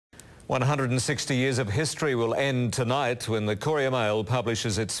160 years of history will end tonight when the Courier Mail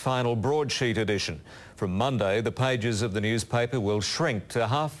publishes its final broadsheet edition. From Monday, the pages of the newspaper will shrink to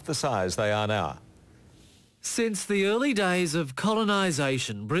half the size they are now. Since the early days of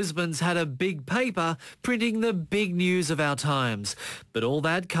colonisation, Brisbane's had a big paper printing the big news of our times. But all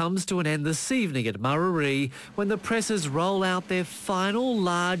that comes to an end this evening at Murarrie when the presses roll out their final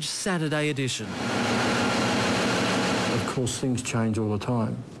large Saturday edition. Of course, things change all the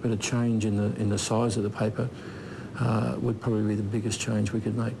time, but a change in the size of the paper would probably be the biggest change we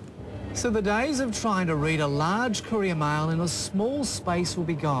could make. So the days of trying to read a large Courier Mail in a small space will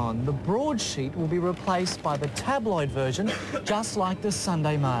be gone. The broadsheet will be replaced by the tabloid version, just like the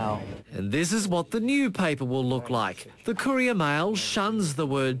Sunday Mail. And this is what the new paper will look like. The Courier Mail shuns the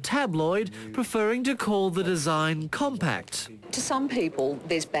word tabloid, preferring to call the design compact. To some people,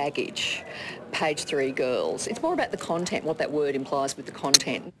 there's baggage. Page 3 girls. It's more about the content, what that word implies with the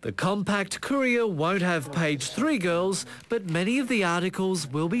content. The compact Courier won't have page 3 girls, but many of the articles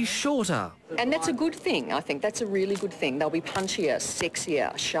will be shorter. And that's a good thing, I think. That's a really good thing. They'll be punchier,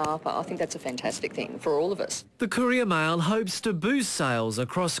 sexier, sharper. I think that's a fantastic thing for all of us. The Courier Mail hopes to boost sales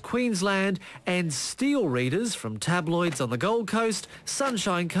across Queensland and steal readers from tabloids on the Gold Coast,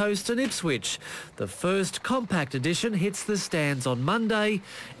 Sunshine Coast and Ipswich. The first compact edition hits the stands on Monday.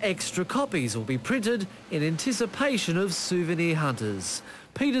 Extra copies will be printed in anticipation of souvenir hunters.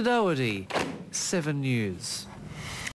 Peter Doherty, 7 News.